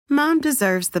Mom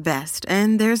deserves the best,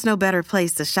 and there's no better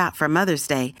place to shop for Mother's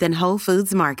Day than Whole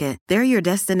Foods Market. They're your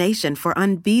destination for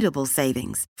unbeatable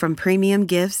savings, from premium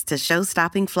gifts to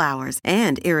show-stopping flowers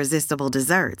and irresistible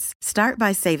desserts. Start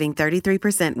by saving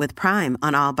 33% with Prime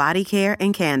on all body care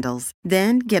and candles.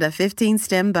 Then get a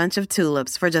 15-stem bunch of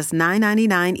tulips for just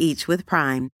 $9.99 each with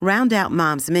Prime. Round out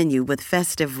Mom's menu with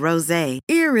festive rosé,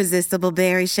 irresistible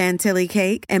berry chantilly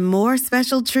cake, and more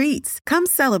special treats. Come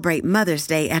celebrate Mother's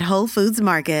Day at Whole Foods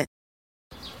Market.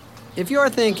 If you're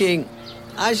thinking,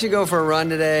 I should go for a run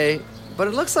today, but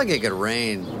it looks like it could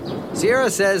rain, Sierra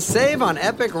says save on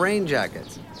epic rain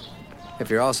jackets. If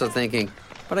you're also thinking,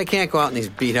 but I can't go out in these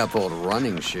beat-up old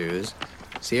running shoes,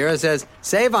 Sierra says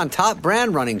save on top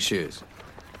brand running shoes.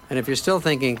 And if you're still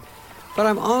thinking, but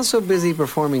I'm also busy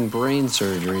performing brain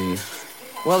surgery,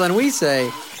 well, then we say,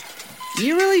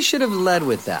 you really should have led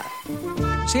with that.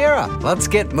 Sierra, let's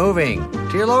get moving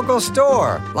to your local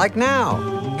store, like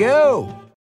now. Go!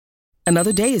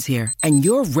 Another day is here, and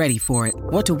you're ready for it.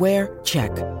 What to wear?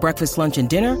 Check. Breakfast, lunch, and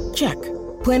dinner? Check.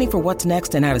 Planning for what's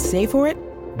next and how to save for it?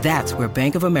 That's where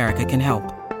Bank of America can help.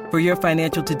 For your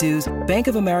financial to-dos, Bank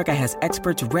of America has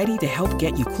experts ready to help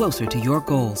get you closer to your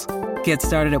goals. Get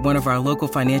started at one of our local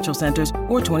financial centers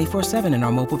or 24/7 in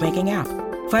our mobile banking app.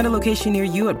 Find a location near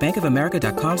you at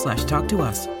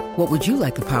bankofamerica.com/talktous. What would you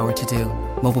like the power to do?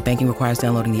 Mobile banking requires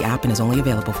downloading the app and is only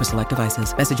available for select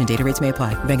devices. Message and data rates may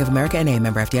apply. Bank of America N.A.,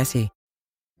 member FDIC.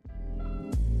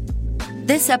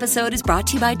 This episode is brought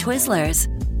to you by Twizzlers.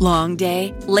 Long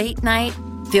day, late night,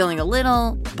 feeling a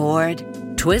little bored?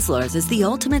 Twizzlers is the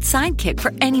ultimate sidekick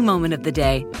for any moment of the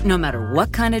day, no matter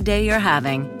what kind of day you're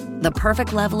having. The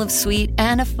perfect level of sweet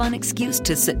and a fun excuse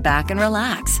to sit back and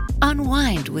relax.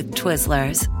 Unwind with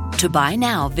Twizzlers. To buy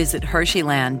now, visit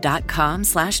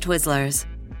Hersheyland.com/Twizzlers.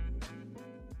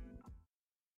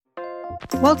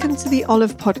 Welcome to the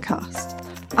Olive Podcast.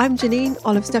 I'm Janine,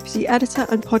 Olive's deputy editor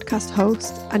and podcast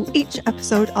host, and each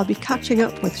episode I'll be catching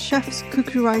up with chefs,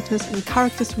 cookery writers, and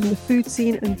characters from the food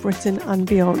scene in Britain and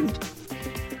beyond.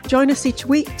 Join us each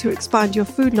week to expand your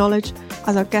food knowledge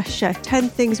as our guests share 10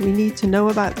 things we need to know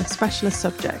about the specialist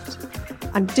subject.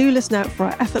 And do listen out for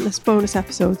our effortless bonus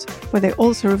episodes where they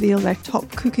also reveal their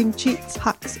top cooking cheats,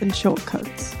 hacks, and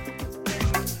shortcuts.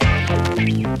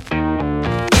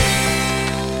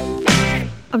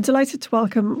 I'm delighted to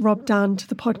welcome Rob DANN to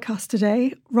the podcast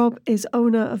today. Rob is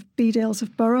owner of Bedales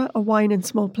of Borough, a wine and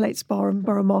small plates bar in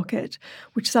Borough Market,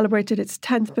 which celebrated its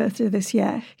 10th birthday this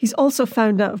year. He's also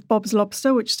founder of Bob's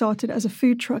Lobster, which started as a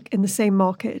food truck in the same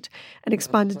market and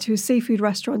expanded to a seafood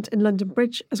restaurant in London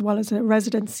Bridge, as well as a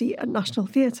residency at National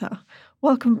Theatre.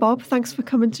 Welcome, Bob. Thanks for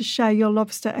coming to share your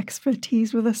lobster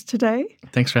expertise with us today.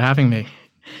 Thanks for having me.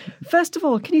 First of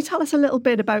all, can you tell us a little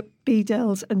bit about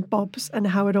Bedales and Bob's and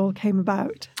how it all came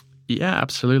about? Yeah,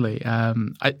 absolutely. I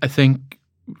think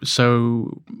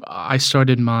so. I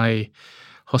started my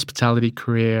hospitality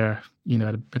career,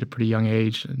 at a pretty young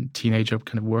age, and teenager,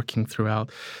 kind of working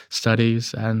throughout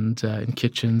studies and in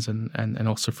kitchens and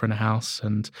also front of house.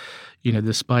 And,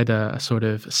 despite a sort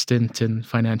of stint in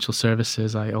financial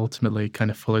services, I ultimately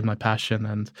kind of followed my passion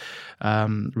and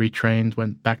retrained,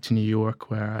 went back to New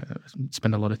York, where I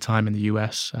spent a lot of time in the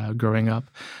US growing up.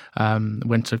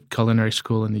 Went to culinary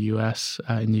school in the US,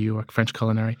 in New York, French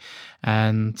culinary.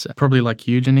 And probably like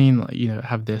you, Janine,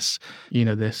 have this,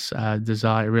 this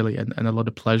desire really and a lot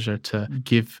of pleasure to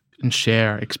give and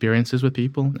share experiences with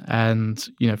people. And,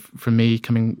 for me,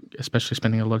 especially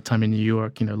spending a lot of time in New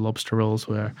York, lobster rolls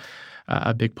were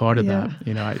a big part of that.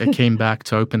 I came back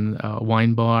to open a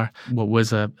wine bar, what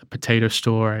was a potato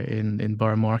store in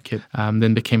Borough Market,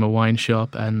 then became a wine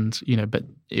shop, and, but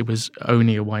it was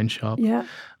only a wine shop. Yeah.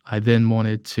 I then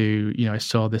wanted to, I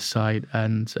saw this site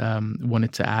and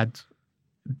wanted to add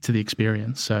to the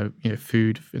experience. So,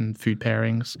 food and food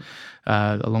pairings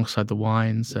alongside the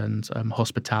wines and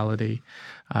hospitality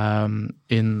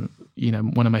in,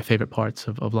 one of my favorite parts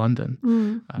of London.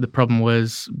 The problem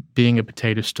was being a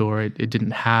potato store, it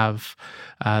didn't have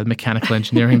mechanical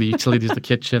engineering, the utilities of the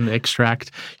kitchen, the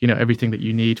extract, everything that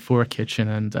you need for a kitchen.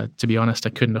 And to be honest, I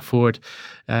couldn't afford,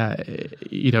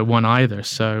 one either.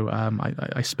 So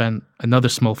I spent another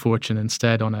small fortune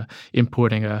instead on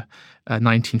importing a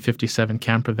 1957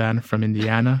 camper van from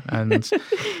Indiana and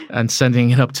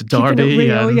sending it up to Derby.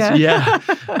 Real,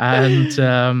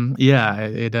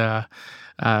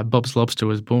 Bob's Lobster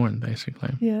was born,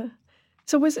 basically. Yeah.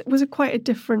 So was it quite a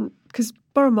different, because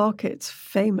Borough Market's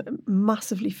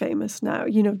massively famous now,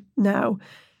 now.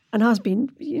 and has been,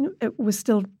 it was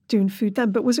still doing food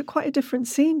then. But was it quite a different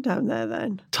scene down there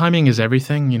then? Timing is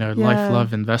everything, life,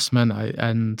 love, investment.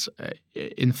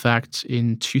 In fact,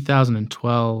 in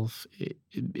 2012,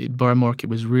 Borough Market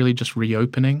was really just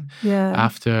reopening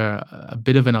after a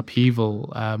bit of an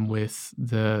upheaval with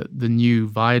the new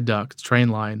viaduct train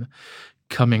line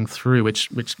coming through, which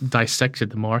dissected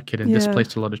the market and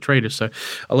displaced a lot of traders. So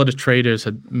a lot of traders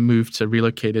had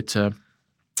relocated to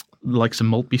like some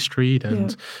Maltby Street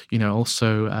and,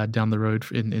 also down the road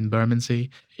in Bermondsey.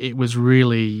 It was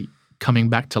really coming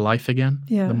back to life again,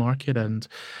 the market. And,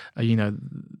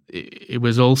 it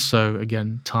was also,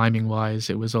 again, timing-wise,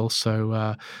 it was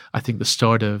also, I think, the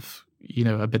start of,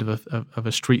 a bit of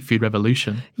a street food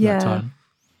revolution at that time.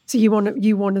 So you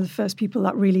one of the first people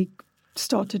that really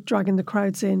started dragging the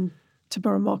crowds in to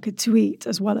Borough Market to eat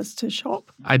as well as to shop?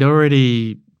 I'd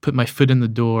already put my foot in the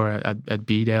door at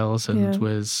Bedale's and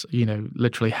was,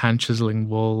 literally hand chiseling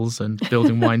walls and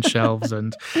building wine shelves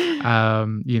and,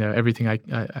 everything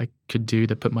I could do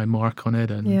to put my mark on it.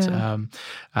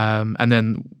 And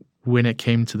then when it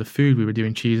came to the food, we were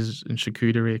doing cheese and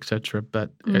charcuterie, etc.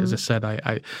 But as I said,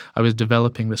 I was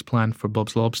developing this plan for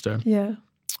Bob's Lobster. Yeah.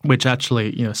 Which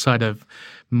actually, aside of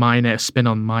my spin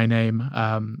on my name,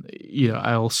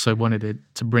 I also wanted it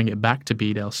to bring it back to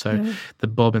Bedale. So the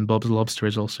Bob and Bob's Lobster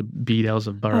is also Bedale's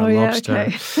of Borough Lobster.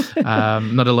 Okay.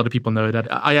 Not a lot of people know that.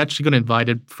 I actually got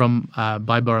invited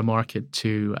by Borough Market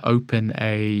to open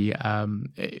I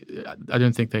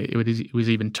don't think that it was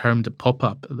even termed a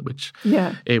pop-up, which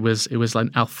it was like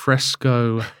an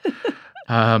alfresco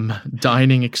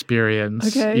dining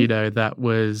experience, that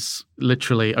was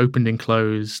literally opened and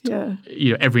closed,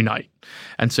 every night.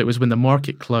 And so it was when the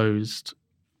market closed,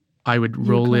 I would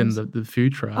roll in the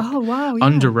food truck. Oh, wow. Yeah.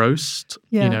 Under roast,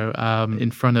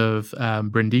 in front of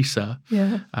Brindisa.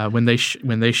 Yeah. When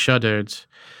they shuttered,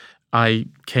 I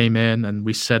came in and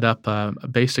we set up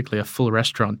basically a full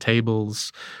restaurant,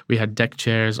 tables. We had deck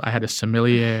chairs. I had a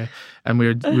sommelier, and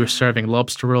we were serving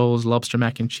lobster rolls, lobster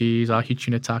mac and cheese, ahi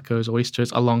tuna tacos, oysters,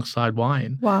 alongside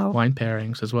wine. Wow. Wine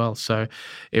pairings as well. So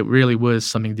it really was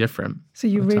something different. So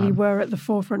you really were at the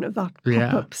forefront of that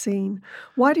pop-up scene.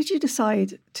 Why did you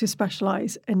decide to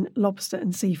specialise in lobster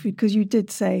and seafood? Because you did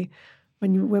say,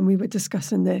 when we were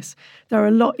discussing this, there are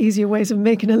a lot easier ways of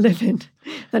making a living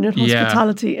than in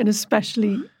hospitality, and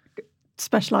especially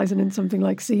specialising in something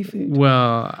like seafood.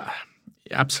 Well,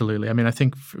 absolutely. I mean, I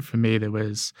think for me there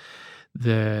was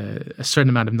a certain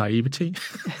amount of naivety,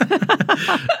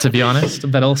 to be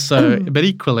honest, but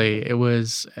equally it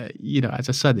was, as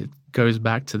I said, it goes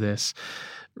back to this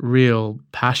real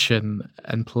passion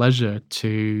and pleasure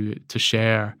to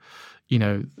share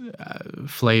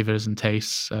flavors and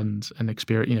tastes and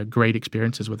experience, great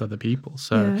experiences with other people.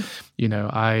 So,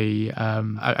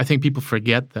 I think people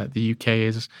forget that the UK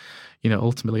is,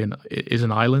 ultimately is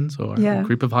an island or a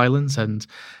group of islands, and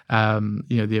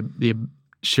the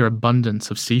sheer abundance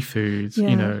of seafood,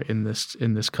 in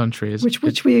this country is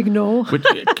which we ignore. Which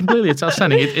completely, it's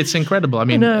outstanding. It's incredible. I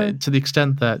mean, to the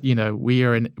extent that we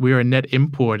are a net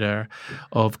importer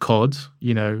of cod,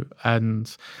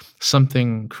 and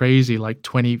something crazy like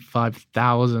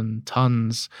 25,000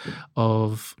 tons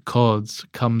of cods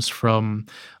comes from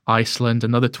Iceland,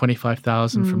 another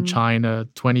 25,000 from China,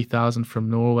 20,000 from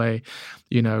Norway,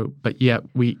 but yet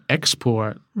we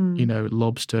export,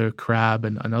 lobster, crab,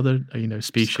 and other,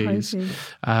 species.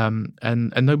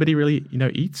 And nobody really,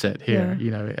 eats it here.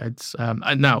 It's,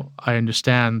 now I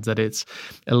understand that it's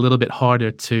a little bit harder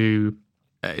to,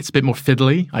 it's a bit more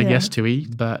fiddly, I guess, to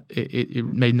eat, but it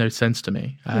made no sense to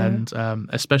me. And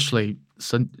especially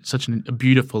such a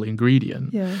beautiful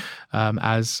ingredient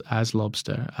as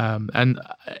lobster. And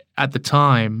at the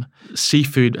time,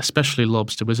 seafood, especially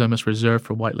lobster, was almost reserved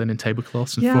for white linen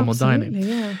tablecloths and formal dining.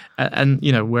 Yeah. And,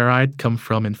 where I'd come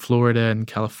from in Florida and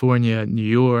California, New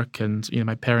York, and,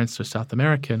 my parents are South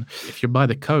American, if you're by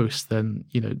the coast, then,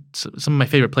 some of my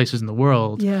favorite places in the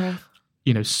world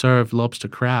serve lobster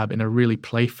crab in a really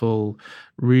playful,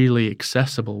 really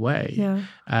accessible way. Yeah.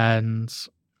 And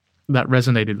that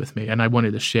resonated with me, and I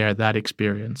wanted to share that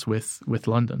experience with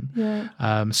London.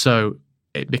 Yeah. So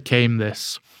it became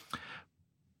this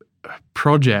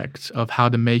project of how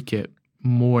to make it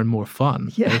more and more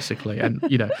fun, basically. And,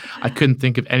 I couldn't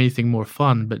think of anything more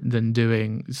fun than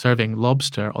serving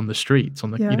lobster on the streets,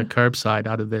 on the, curbside,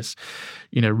 out of this,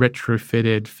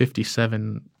 retrofitted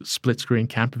 57 split screen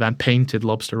camper van, painted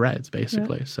lobster reds,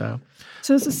 basically. Yeah.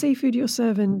 So is the seafood you're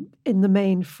serving in the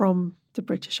main from the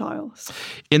British Isles?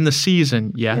 In the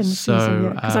season, yes. In the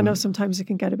season, because I know sometimes it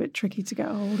can get a bit tricky to get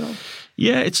a hold of.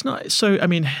 Yeah, it's not. So, I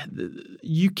mean,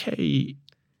 the UK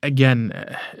again,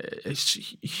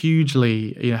 it's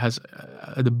hugely, has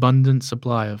an abundant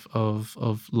supply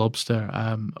of lobster.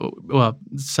 Well,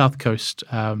 South Coast,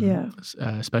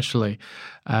 especially,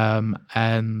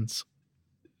 and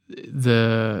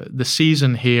the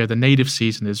season here, the native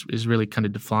season is really kind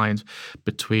of defined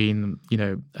between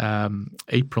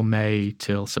April, May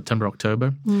till September,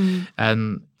 October,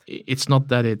 and it's not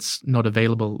that it's not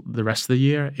available the rest of the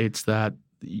year. It's that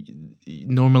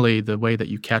normally the way that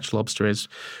you catch lobster is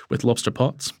with lobster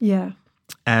pots. Yeah.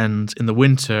 And in the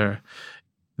winter,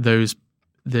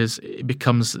 it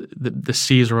becomes the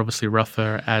seas are obviously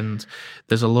rougher, and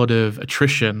there's a lot of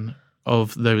attrition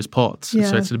of those pots. Yeah.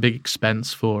 So it's a big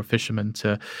expense for fishermen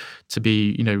to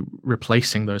be,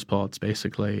 replacing those pots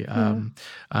basically,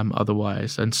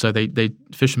 otherwise. And so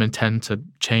fishermen tend to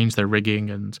change their rigging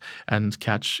and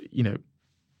catch,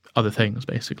 other things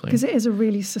basically. Because it is a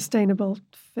really sustainable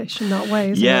fish in that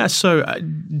way, isn't it? Yeah, so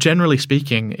generally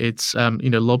speaking, it's,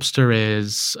 lobster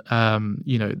is,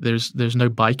 there's no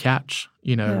bycatch,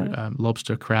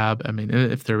 lobster, crab. I mean,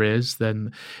 if there is,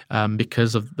 then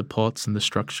because of the pots and the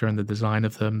structure and the design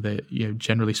of them,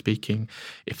 generally speaking,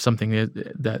 if something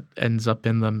that ends up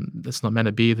in them that's not meant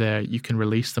to be there, you can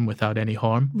release them without any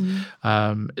harm.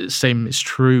 Same is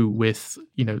true with,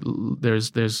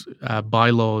 there's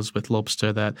bylaws with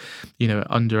lobster that,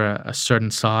 under a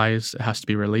certain size, it has to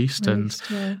be released, and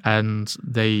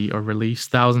they are released.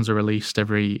 Thousands are released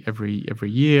every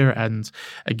year, and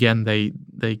again,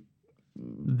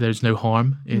 there's no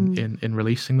harm in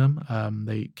releasing them.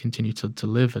 They continue to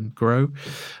live and grow,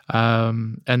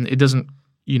 and it doesn't,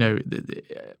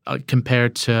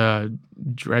 compared to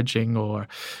dredging or,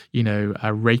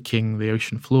 raking the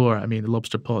ocean floor. I mean, the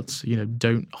lobster pots,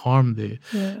 don't harm the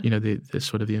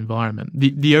sort of the environment.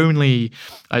 The only,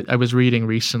 I was reading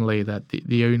recently that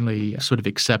the only sort of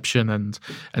exception and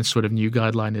sort of new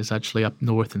guideline is actually up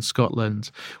north in Scotland,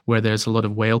 where there's a lot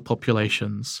of whale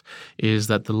populations, is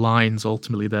that the lines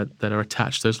ultimately that are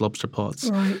attached to those lobster pots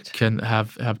can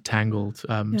have tangled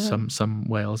some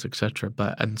whales, etc.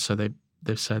 And so they've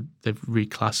said they've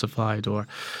reclassified or,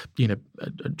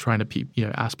 trying to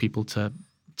ask people to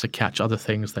catch other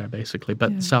things there basically.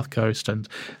 But the South Coast and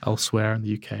elsewhere in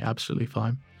the UK, absolutely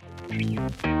fine.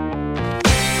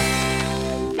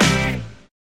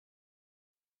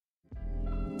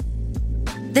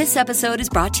 This episode is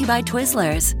brought to you by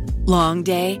Twizzlers. Long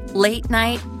day, late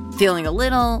night, feeling a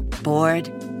little bored?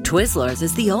 Twizzlers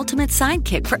is the ultimate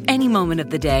sidekick for any moment of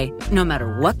the day, no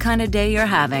matter what kind of day you're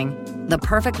having. The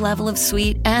perfect level of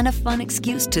sweet and a fun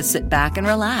excuse to sit back and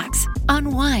relax.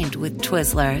 Unwind with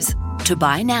Twizzlers. To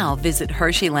buy now, visit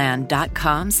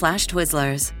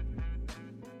Hersheyland.com/Twizzlers.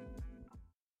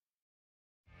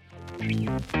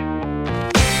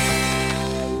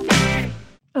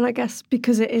 And I guess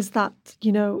because it is that,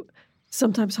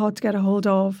 sometimes hard to get a hold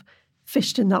of,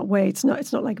 fished in that way, it's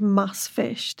not like mass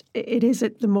fished. It is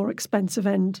at the more expensive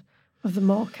end of the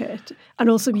market. And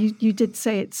also you did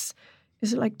say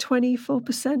is it like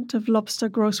 24% of lobster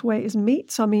gross weight is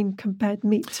meat? So I mean, compared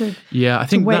meat to I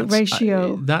think weight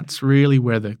ratio. That's really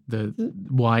where the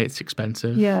why it's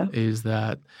expensive. Is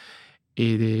that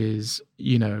it is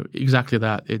exactly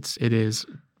that. It is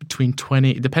between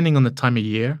 20, depending on the time of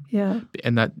year.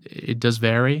 And that it does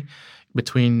vary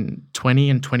between 20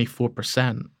 and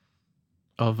 24%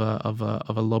 of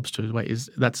a lobster's weight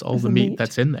that's all the meat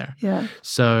that's in there.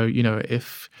 So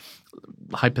if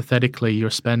hypothetically you're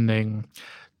spending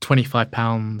 25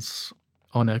 pounds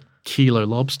on a kilo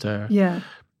lobster,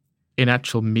 in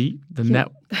actual meat, the net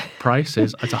price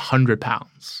is it's 100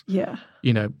 pounds,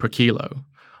 per kilo.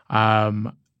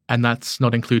 And that's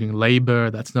not including labor,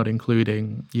 that's not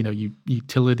including,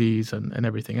 utilities and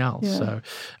everything else. So,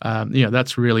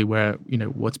 that's really where,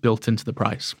 what's built into the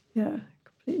price. Yeah,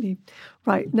 completely.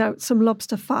 Right. Now, some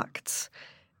lobster facts.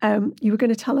 You were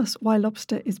going to tell us why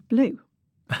lobster is blue.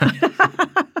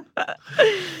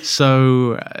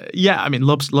 So,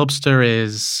 lobster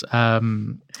is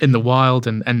in the wild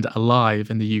and alive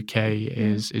in the UK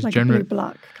is like generally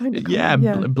black kind of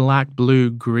color. Black,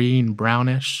 blue, green,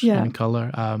 brownish in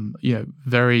color.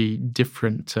 Very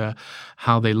different to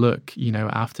how they look.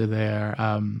 After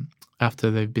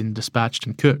they've been dispatched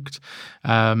and cooked,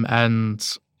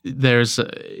 and there's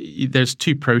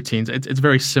two proteins. It's a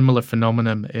very similar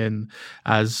phenomenon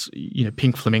as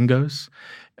pink flamingos.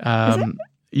 Is it?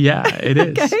 Yeah, it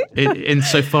is. Okay.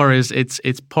 Insofar as it's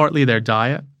partly their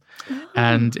diet,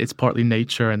 and it's partly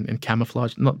nature and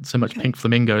camouflage. Not so much pink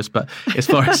flamingos, but as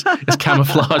far as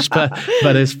camouflage, but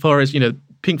as far as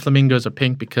pink flamingos are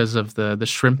pink because of the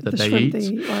shrimp that they eat.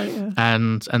 Right, yeah.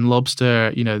 And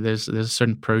lobster, there's a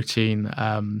certain protein,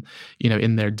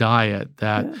 in their diet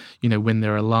that, when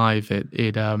they're alive,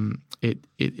 it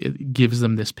gives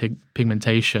them this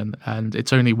pigmentation, and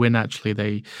it's only when actually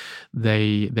they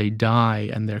die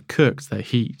and they're cooked, the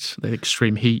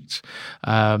extreme heat,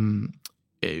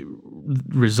 it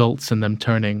results in them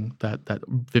turning that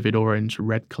vivid orange,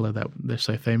 red color that they're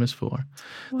so famous for.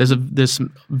 Wow. There's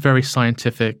some very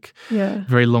scientific,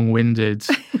 very long-winded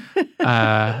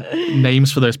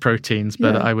names for those proteins,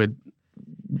 but I would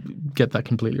get that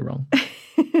completely wrong.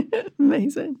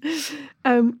 Amazing.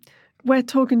 We're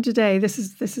talking today. This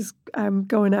is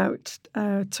going out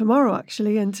tomorrow,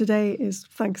 actually, and today is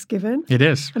Thanksgiving. It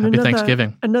is. And Happy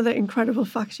Thanksgiving. Another incredible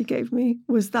fact you gave me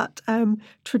was that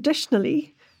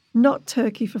traditionally, not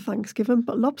turkey for Thanksgiving,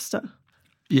 but lobster.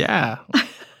 Yeah,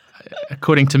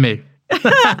 according to me.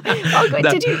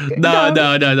 Did you? No.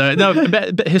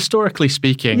 But historically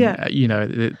speaking,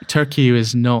 turkey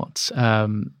is not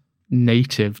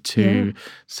native to,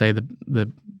 say,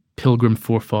 the Pilgrim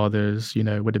forefathers,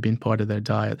 would have been part of their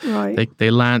diet. Right.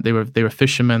 They were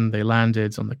fishermen. They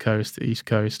landed on the coast, the East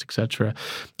Coast, etc.,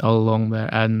 all along there,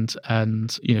 and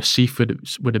seafood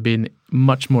would have been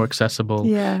much more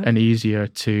accessible and easier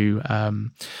to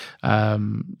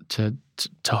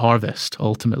harvest.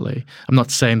 Ultimately, I'm not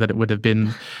saying that it would have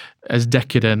been as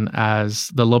decadent as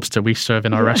the lobster we serve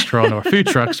in our restaurant or food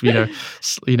trucks, poached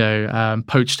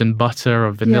in butter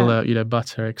or vanilla,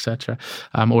 butter, etc.,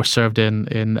 or served in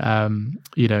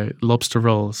lobster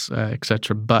rolls,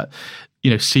 etc. But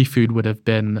seafood would have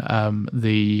been at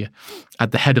the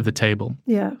head of the table,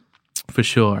 for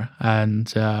sure.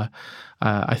 And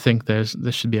I think there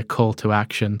should be a call to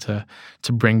action to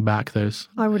bring back those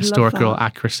historical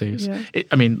accuracies. Yeah.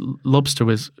 Lobster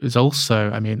is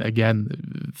also,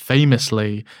 again,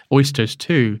 famously, oysters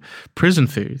too, prison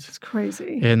food. It's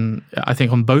crazy. I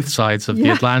think on both sides of the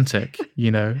Atlantic,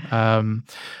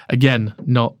 again,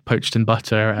 not poached in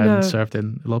butter and served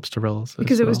in lobster rolls.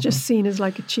 Because it was just seen as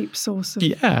like a cheap source of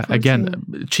protein.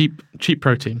 Again, cheap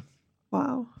protein.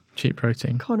 Wow. Cheap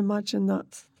protein. Can't imagine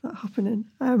that happening.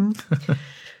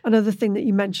 Another thing that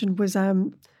you mentioned was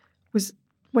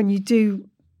when you do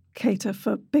cater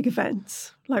for big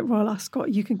events like Royal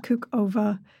Ascot, you can cook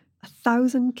over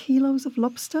 1,000 kilos of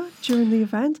lobster during the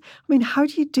event. How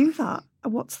do you do that?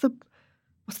 What's the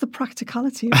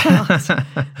practicality of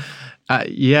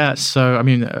that? So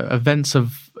events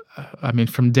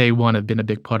from day one have been a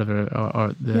big part of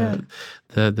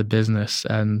the business,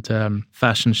 and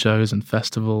fashion shows and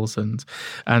festivals and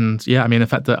in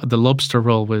fact the lobster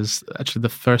roll was actually the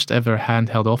first ever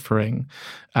handheld offering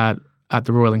at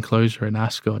the Royal Enclosure in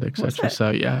Ascot, etc.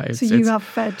 So you have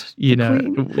fed the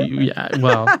Queen.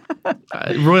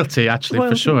 Royalty actually,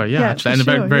 for sure, actually, and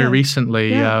very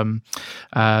recently,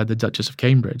 the Duchess of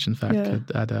Cambridge, in fact,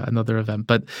 at another event.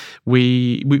 But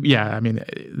we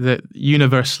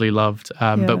universally loved,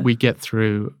 but we get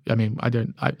through.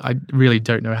 I really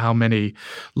don't know how many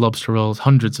lobster rolls,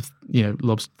 hundreds of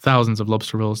thousands of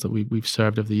lobster rolls that we've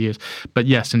served over the years. But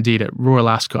yes, indeed, at Royal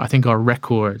Ascot, I think our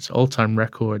all-time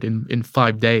record in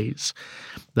 5 days,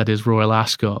 that is Royal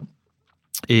Ascot,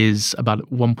 is about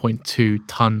 1.2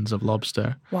 tons of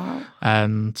lobster. Wow.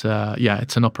 And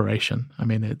it's an operation.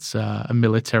 It's a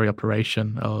military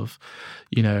operation of,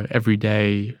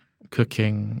 everyday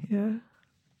cooking,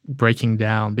 breaking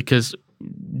down, because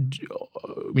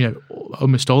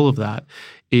almost all of that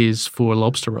is for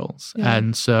lobster rolls,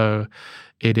 and so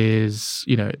it is.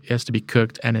 It has to be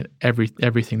cooked, and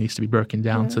everything needs to be broken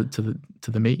down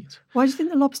to the meat. Why do you think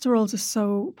the lobster rolls are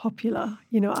so popular?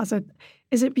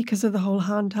 Is it because of the whole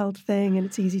handheld thing, and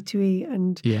it's easy to eat,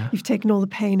 and you've taken all the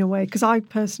pain away? Because I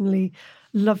personally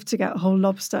love to get a whole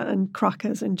lobster and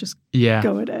crackers and just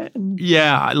go at it. And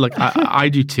look, I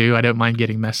do too. I don't mind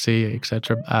getting messy,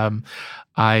 etc.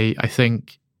 I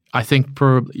think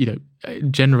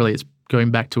generally it's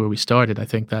going back to where we started. I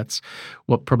think that's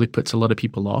what probably puts a lot of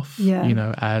people off.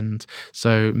 And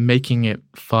so making it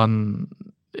fun,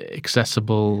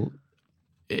 accessible,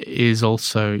 is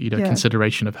also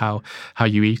consideration of how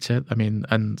you eat it. And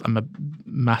I'm a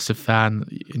massive fan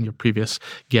in your previous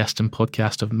guest and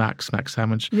podcast of Max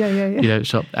Sandwich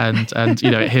shop, and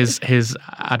his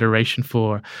adoration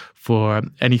for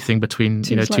anything between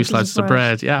two slices of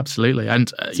bread. Yeah, absolutely.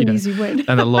 And it's an easy win.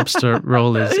 And a lobster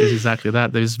roll is exactly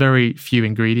that. There's very few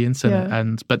ingredients in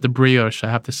it, but the brioche,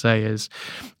 I have to say, is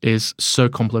so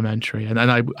complimentary, and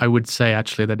I would say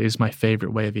actually that is my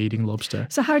favorite way of eating lobster.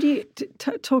 So how do you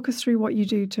talk us through what you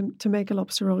do to make a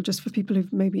lobster roll, just for people who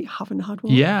maybe haven't had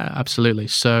one? Yeah, absolutely.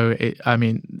 So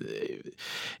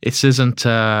This isn't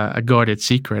a guarded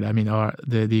secret. I mean,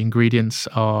 the ingredients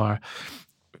are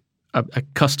a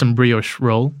custom brioche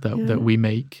roll that we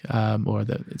make, or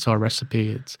that it's our recipe.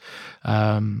 It's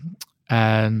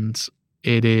and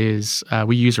it is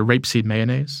we use a rapeseed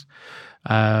mayonnaise.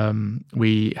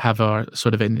 We have our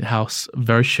sort of in-house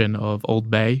version of Old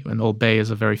Bay, and Old Bay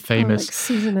is a very famous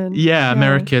seasoning.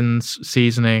 American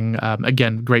seasoning.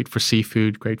 Again, great for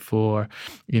seafood, great for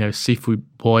seafood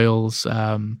boils.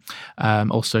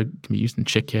 Also can be used in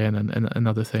chicken and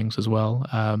other things as well.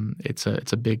 It's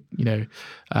a big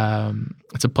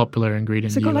it's a popular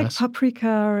ingredient in the US. It's got like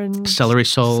paprika and celery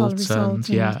salt, and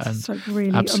it's like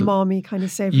really umami kind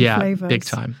of savory flavors. Big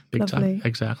time, Lovely.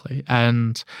 exactly.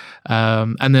 And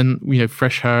then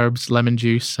fresh herbs, lemon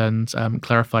juice, and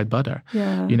clarified butter.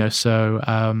 So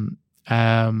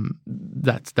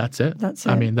that's it. That's it.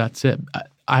 I mean, that's it.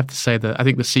 I have to say that I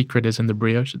think the secret is in the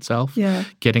brioche itself. Yeah,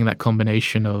 getting that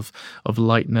combination of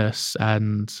lightness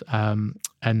and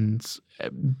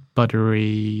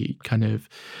buttery kind of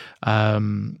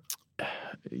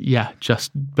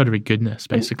just buttery goodness,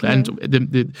 basically. And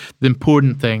the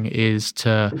important thing is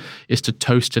to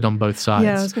toast it on both sides.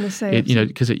 Yeah, I was going to say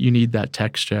because you need that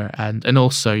texture, and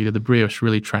also the brioche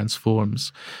really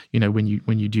transforms when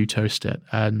you do toast it.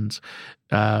 And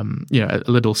a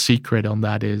little secret on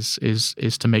that is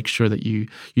to make sure that you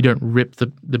don't rip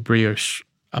the brioche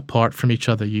apart from each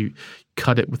other. You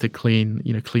cut it with a clean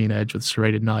edge with a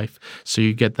serrated knife, so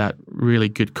you get that really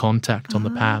good contact on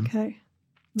the pan. Okay.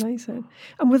 Amazing.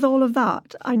 And with all of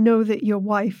that, I know that your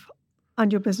wife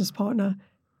and your business partner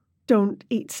don't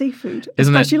eat seafood.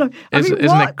 Isn't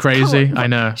it crazy? I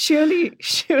know.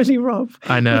 Surely, Rob.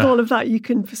 I know. With all of that, you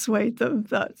can persuade them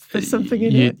that there's something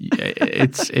in it.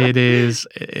 It is.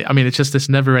 I mean, it's just this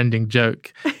never-ending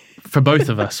joke for both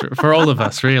of us, for all of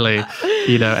us, really.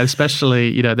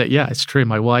 Especially that. Yeah, it's true.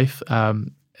 My wife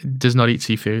does not eat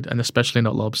seafood, and especially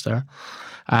not lobster.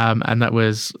 And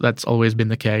that's always been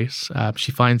the case.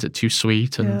 She finds it too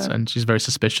sweet, and she's very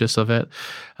suspicious of it.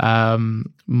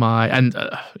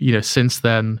 Since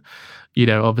then,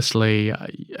 obviously,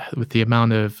 with the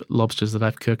amount of lobsters that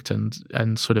I've cooked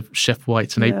and sort of chef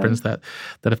whites and aprons that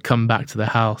have come back to the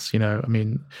house, I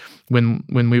mean, when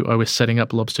I was setting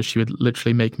up lobster, she would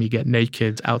literally make me get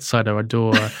naked outside our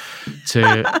door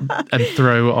and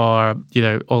throw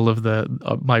all of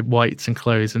my whites and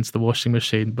clothes into the washing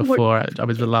machine before I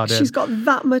was allowed in. She's got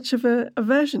that much of a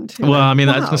aversion to it. Well, I mean,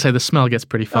 I was going to say the smell gets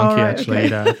pretty funky,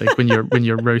 actually. Okay. I think when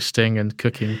you're roasting and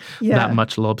cooking that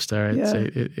much lobster,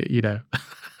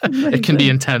 it can be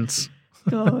intense.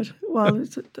 God, well,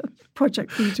 it's a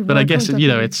project for you to work on. But I guess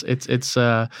it's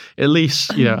at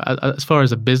least as far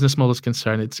as a business model is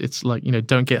concerned, it's like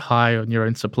don't get high on your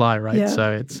own supply, right? Yeah.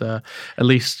 So it's at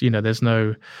least there's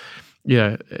no.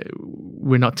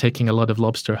 We're not taking a lot of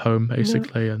lobster home,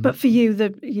 basically. No. But for you,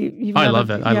 I love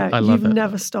it. I love it. You've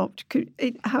never stopped.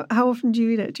 How often do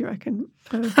you eat it? Do you reckon?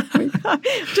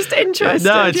 Just interested.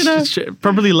 No, it's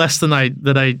probably less than I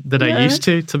used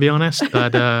to be honest.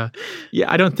 But I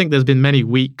don't think there's been many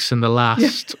weeks in the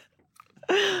last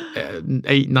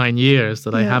 8-9 years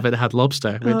that I haven't had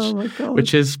lobster,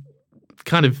 which is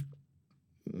kind of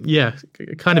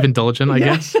indulgent, I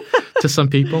guess, to some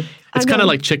people. It's kind of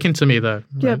like chicken to me, though.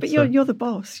 Yeah, right? But you're the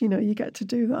boss. You get to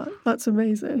do that. That's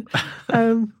amazing.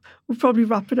 We'll probably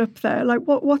wrap it up there. Like,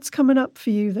 what's coming up for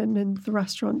you then in the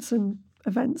restaurants and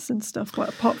events and stuff? Well,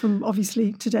 apart from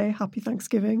obviously today, Happy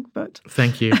Thanksgiving. But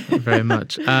thank you very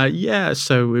much.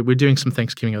 So we're doing some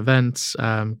Thanksgiving events,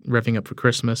 revving up for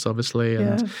Christmas, obviously,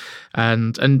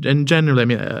 and generally, I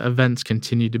mean, events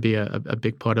continue to be a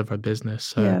big part of our business.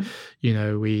 So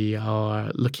we are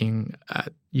looking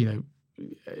at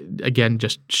again,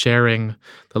 just sharing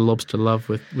the lobster love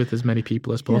with as many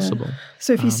people as possible. Yeah.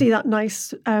 So if you see that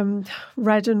nice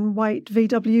red and white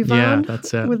VW van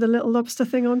that's it. With a little lobster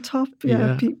thing on top,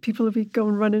 people will be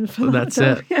going running for that. That's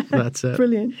it. Yeah. That's it.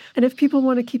 Brilliant. And if people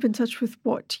want to keep in touch with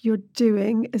what you're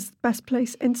doing, is the best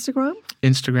place Instagram?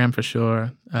 Instagram for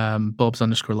sure.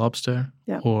 Bob's_lobster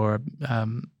or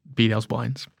BDL's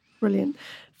Wines. Brilliant.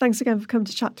 Thanks again for coming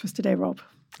to chat to us today, Rob.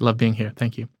 Love being here.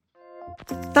 Thank you.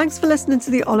 Thanks for listening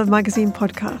to the Olive Magazine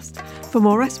podcast. For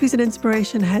more recipes and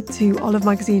inspiration, head to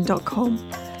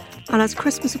olivemagazine.com. And as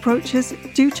Christmas approaches,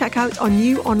 do check out our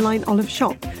new online olive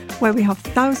shop, where we have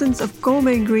thousands of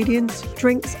gourmet ingredients,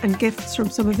 drinks and gifts from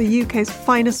some of the UK's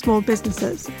finest small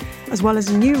businesses, as well as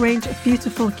a new range of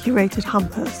beautiful curated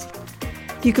hampers.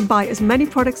 You can buy as many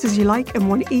products as you like in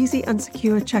one easy and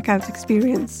secure checkout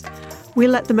experience.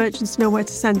 We'll let the merchants know where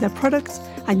to send their products,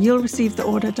 and you'll receive the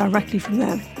order directly from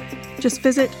them. Just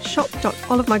visit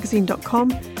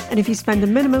shop.olivemagazine.com And if you spend a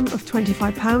minimum of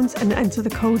 £25 and enter the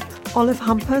code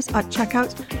OLIVEHAMPERS at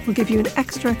checkout, we'll give you an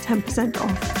extra 10%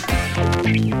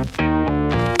 off.